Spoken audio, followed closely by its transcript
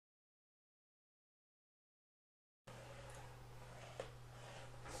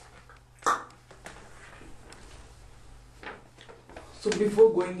So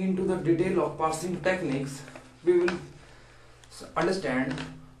before going into the detail of parsing techniques, we will understand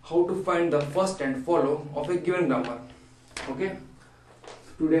how to find the first and follow of a given grammar. Okay.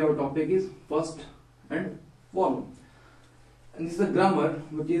 Today our topic is first and follow, and this is a grammar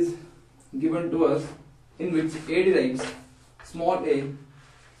which is given to us in which A derives small a,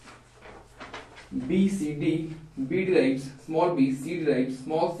 B C D, B derives small b, C derives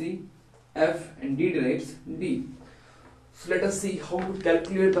small c, F and D derives D. So let us see how to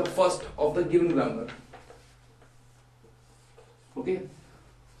calculate the first of the given grammar. Okay.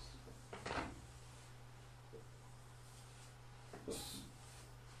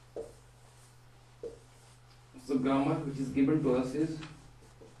 So grammar which is given to us is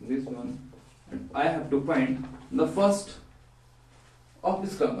this one, and I have to find the first of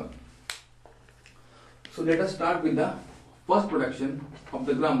this grammar. So let us start with the first production of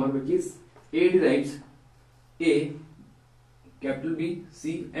the grammar, which is A derives A, capital B,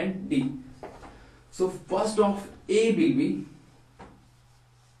 C and D. So first of A will be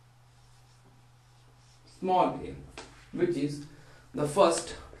small a, which is the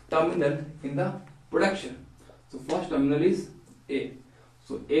first terminal in the production. So first terminal is A.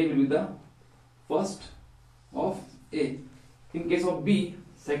 So A will be the first of A. In case of B,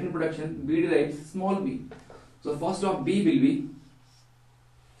 second production, B derives small b. So first of B will be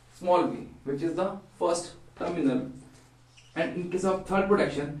small b, which is the first terminal. And in case of third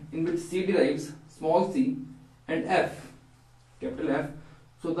production, in which C derives small c and F, capital F,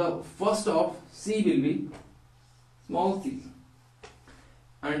 so the first of C will be small c.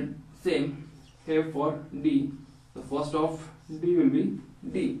 And same here for D, the first of D will be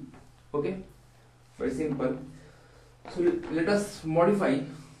D. Okay, very simple. So let us modify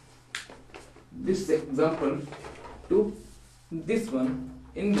this example to this one,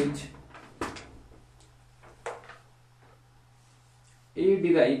 in which A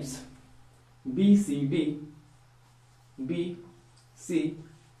derives B C D, B C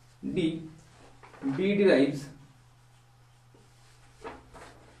D, B derives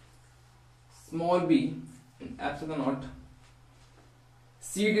small b and epsilon naught,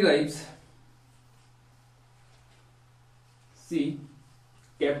 C derives C,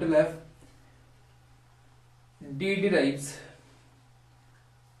 capital F, D derives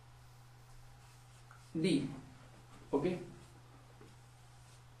D. Okay.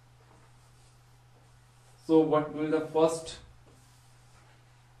 So what will be the first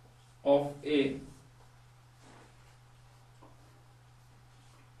of A?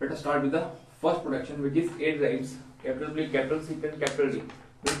 Let us start with the first production, which is A derives capital B, capital C and capital D,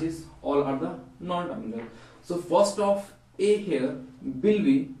 which is all are the non-terminal. So first of A here will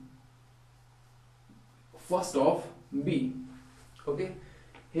be first of B. Okay,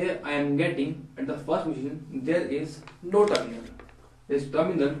 here I am getting at the first position there is no terminal. There is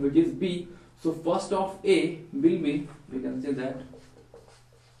terminal which is B. So first of A will be, we can say that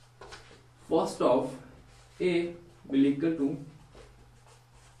first of A will equal to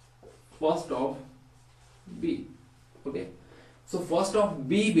first of B. Okay, so first of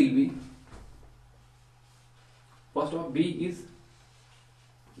B will be, first of B is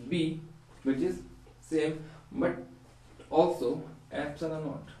B, which is same but also epsilon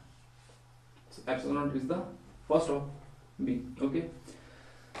naught. So epsilon naught is the first of B. Okay,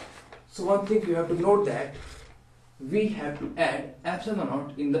 so one thing you have to note that we have to add epsilon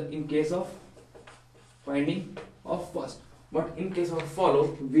naught in case of finding of first, but in case of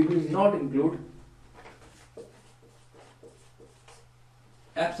follow we will not include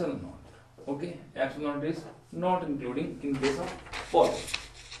epsilon naught. Okay, epsilon naught is not including in case of follow.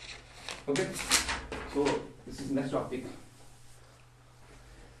 Okay, so this is next topic.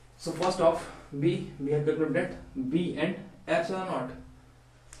 So first of B, we have calculated B and epsilon naught.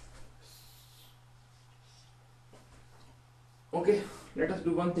 Okay, let us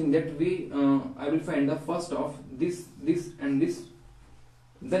do one thing, that we I will find the first of this and this,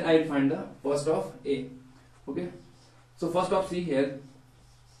 then I will find the first of A. Okay, so first of C here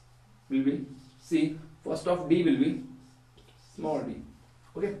will be C, first of D will be small d.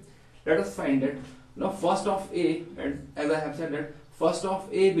 Okay, let us find that. Now first of A, and as I have said that first of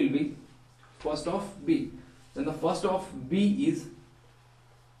A will be first of B, then the first of B is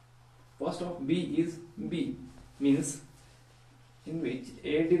B, means in which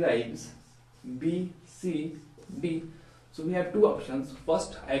A derives B, C, D. So we have two options.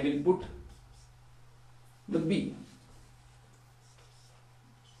 First I will put the B,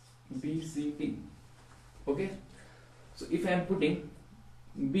 B, C, D. Okay, so if I am putting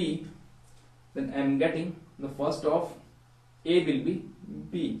B, then I am getting the first of A will be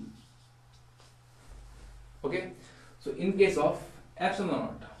B. Okay, so in case of epsilon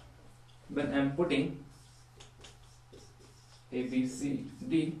naught, when I am putting A, B, C,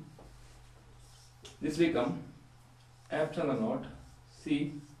 D, this become epsilon naught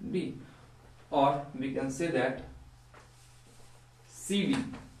C, D, or we can say that CD,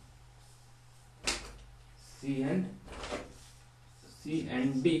 C and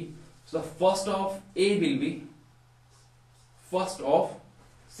D. So the first of A will be first of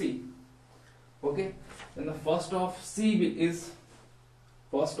C. Okay, then the first of C is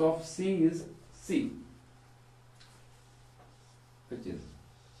C, which is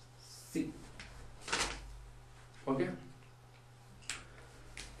C. Okay,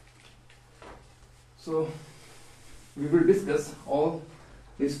 so we will discuss all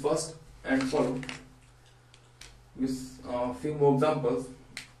this first and follow with few more examples,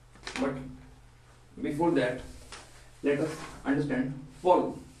 but before that let us understand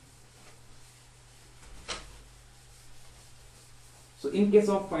follow. So in case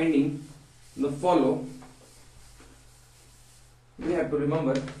of finding the follow, we have to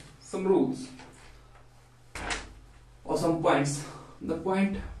remember some rules or some points. The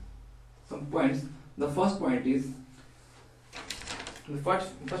first point is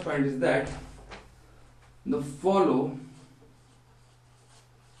that the follow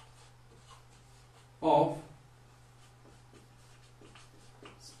of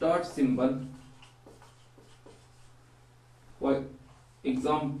start symbol, for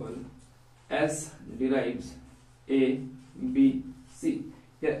example S derives A, B, C.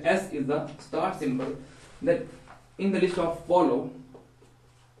 Here S is the start symbol. That in the list of follow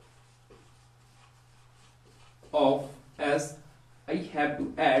of S, I have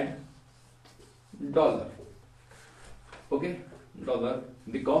to add dollar. Okay, dollar,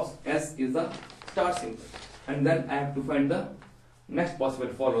 because S is the start symbol, and then I have to find the next possible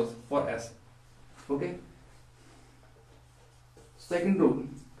follows for S. Okay. Second rule: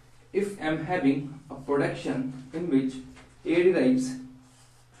 if I am having a production in which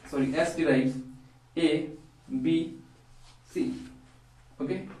S derives A, B, C.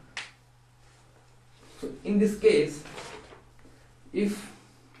 Okay. So in this case, if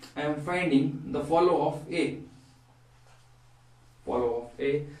I am finding the follow of A,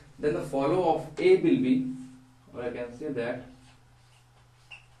 then the follow of A will be, or I can say that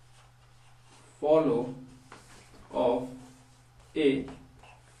follow of A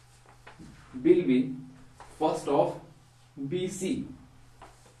will be first of BC.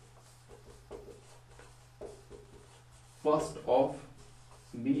 First of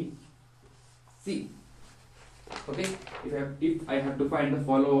BC. Okay, if I have to find the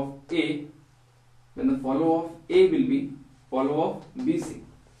follow of A, then the follow of A will be follow of BC,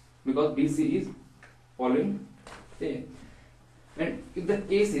 because BC is following A. And if the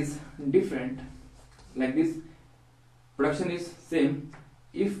case is different, like this, production is same,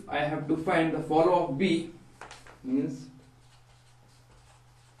 if I have to find the follow of B, means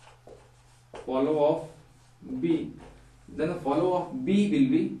follow of B, then the follow of B will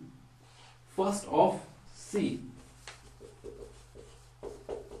be first of C.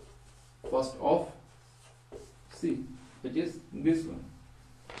 First of C, which is this one.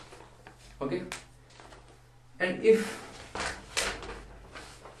 Okay, and if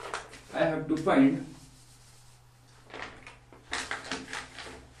I have to find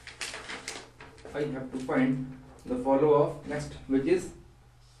the follow of next, which is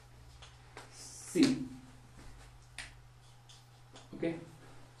C. Okay,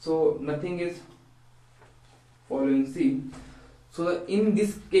 so nothing is following C. So in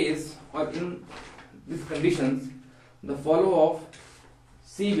this case, or in these conditions, the follow of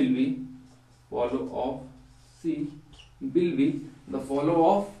C will be the follow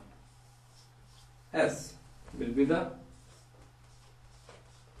of S, will be the,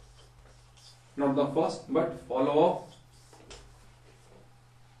 not the first, but follow of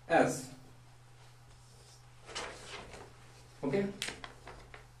S. Okay,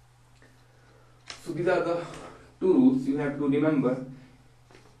 so these are the two rules you have to remember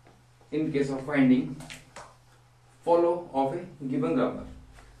in case of finding follow of a given grammar.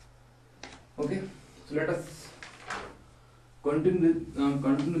 Okay, so let us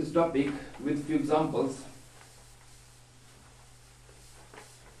continue this topic with few examples.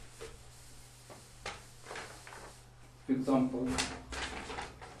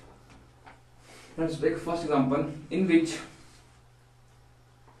 Let's take first example in which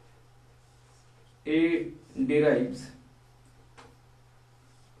A derives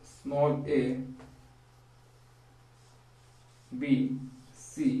small a, B,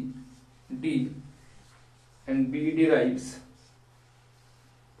 C, D, and B derives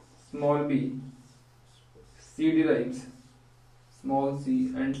small b, C derives small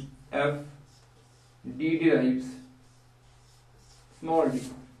c, and f d derives small d.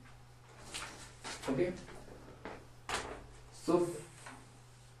 Okay. So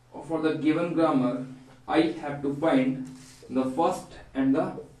for the given grammar, I have to find the first and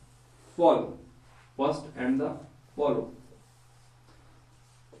the follow. First and the follow.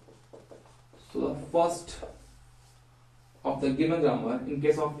 So the first of the given grammar, in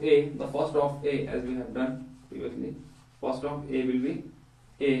case of A, the first of A, as we have done previously, first of A will be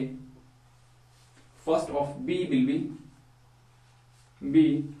A, first of B will be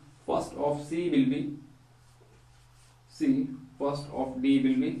B, first of C will be C, first of D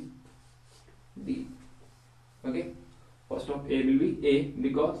will be D. Okay, first of A will be A,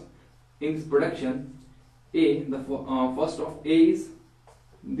 because in this production A, the first of A is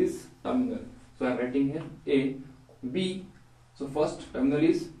this terminal. So I am writing here A. B, so first terminal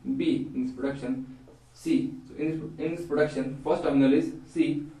is B in this production. C, so in this production first terminal is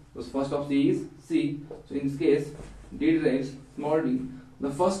C, so first of C is C. So in this case D derives small d.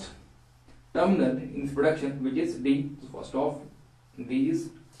 The first terminal in this production, which is D, so first of D is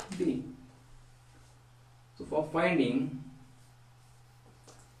D. So for finding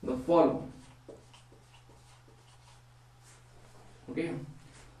the follow, okay,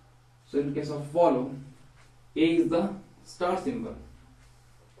 so in case of follow, A is the star symbol.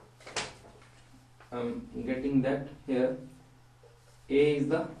 I'm getting that here. A is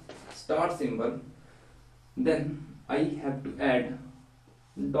the star symbol. Then I have to add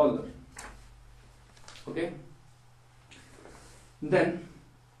dollar. Okay. Then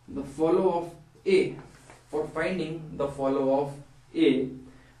the follow of A. For finding the follow of A,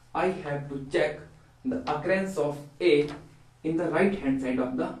 I have to check the occurrence of A in the right hand side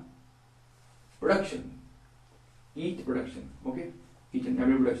of the production. Each production, okay, each and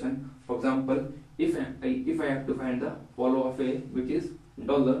every production. For example, if I have to find the follow of A, which is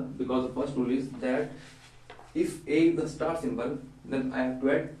dollar, because the first rule is that if A is the star symbol, then I have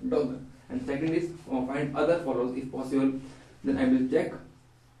to add dollar. And second is find other follows if possible. Then I will check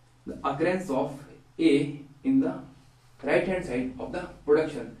the occurrence of A in the right hand side of the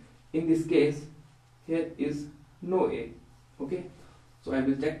production. In this case, here is no A. Okay, so I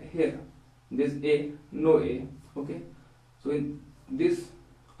will check here. This A, no A. Okay, so in this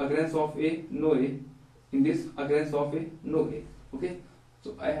occurrence of A, no A. In this occurrence of A, no A. Okay,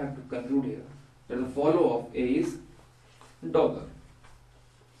 so I have to conclude here that the follow of A is dollar.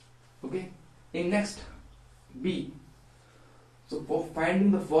 Okay, in next B. So for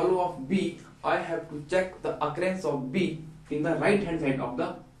finding the follow of B, I have to check the occurrence of B in the right hand side of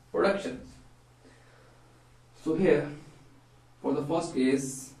the productions. So here, for the first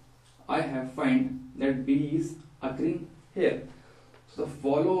case, I have find that B is occurring here. So the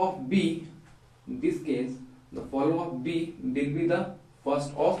follow of B, in this case, the follow of B will be the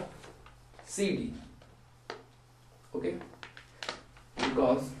first of CD. Okay,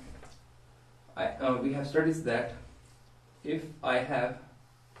 because we have studied that if I have,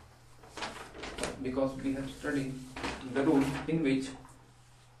 because we have studied the rule in which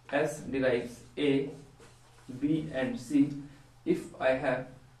S derives A, B and C. If I have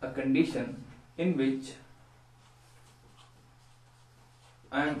a condition in which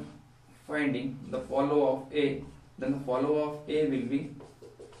I am finding the follow of A, then the follow of A will be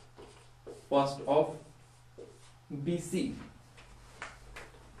first of BC.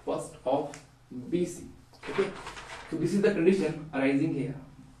 First of BC. Okay, so this is the condition arising here.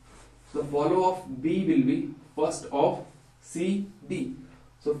 So the follow of B will be first of CD.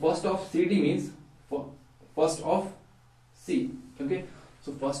 So first of CD means first of C. Okay,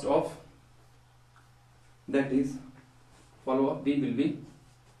 so first of, that is, follow of B will be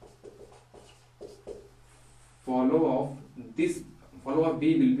follow of this, follow of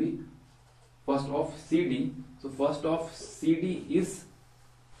B will be first of CD. So first of CD is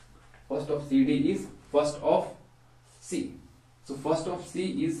first of C. So first of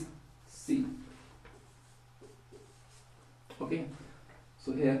C is C. Okay,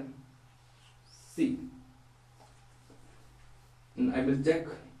 so here C. And I will check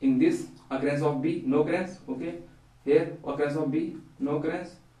in this occurrence of B, no occurrence. Okay, here occurrence of B, no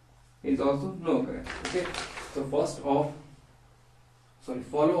occurrence, is also no occurrence. Okay, so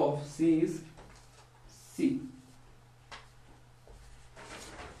follow of C is C.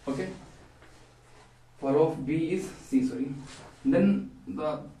 Okay, follow of B is C, then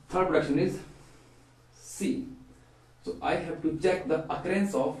the third production is C. So I have to check the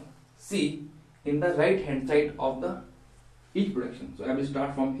occurrence of C in the right hand side of the each production. So I will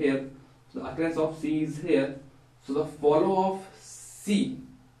start from here. So the occurrence of C is here. So the follow of C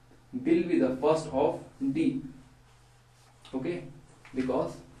will be the first of D. Okay,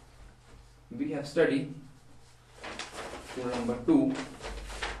 because we have studied rule number 2,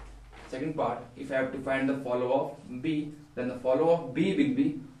 second part. If I have to find the follow of B, then the follow of B will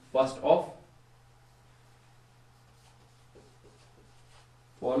be first of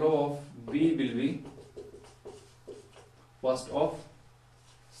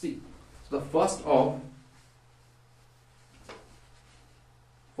C. So the first of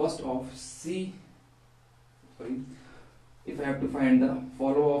C, sorry, if I have to find the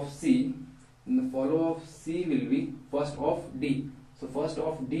follow of C, then the follow of C will be first of D. So first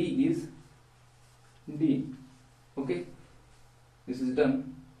of D is D. Okay, this is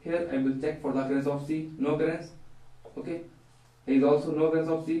done. Here I will check for the occurrence of C. No occurrence. Okay, here is also no occurrence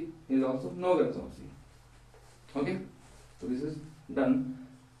of C. Here is also no occurrence of C. Okay, so this is done.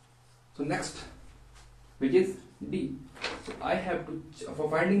 So next, which is D. So I have to, for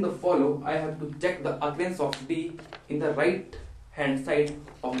finding the follow, I have to check the occurrence of D in the right hand side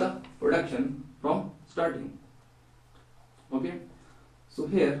of the production from starting. Okay, so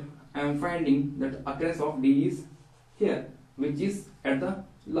here I am finding that occurrence of D is here, which is at the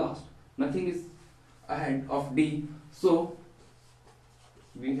last. Nothing is ahead of D. So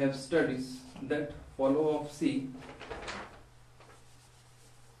we have studied that follow of C,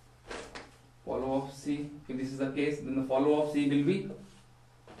 if this is the case, then the follow of C will be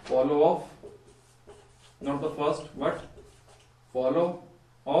follow of, not the first, but follow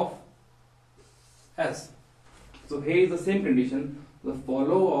of S. So here is the same condition. The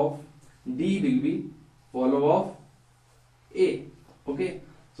follow of D will be follow of A. Okay,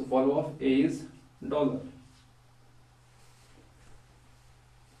 so follow of A is dollar.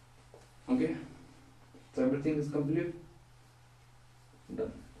 Okay, so everything is complete,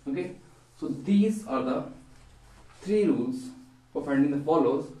 done. Okay, so these are the 3 rules for finding the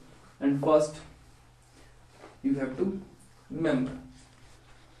follows, and first you have to remember.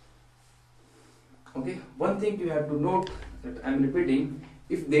 Okay, one thing you have to note that I am repeating,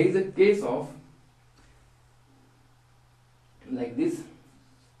 if there is a case of like this,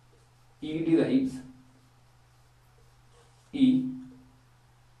 E derives E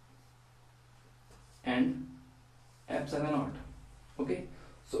and epsilon naught. Okay,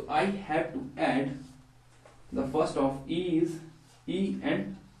 so I have to add the first of E is E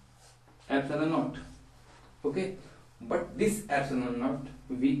and epsilon naught. Okay, but this epsilon naught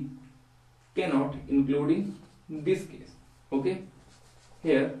we cannot include in this case. Okay,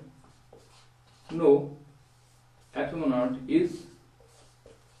 here no epsilon naught is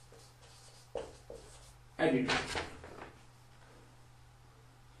added.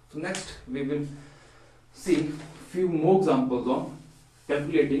 So next we will see few more examples on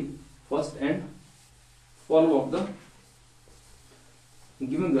calculating first and follow of the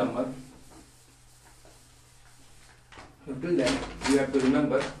given grammar. Until then, you have to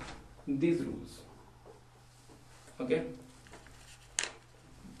remember these rules. Okay.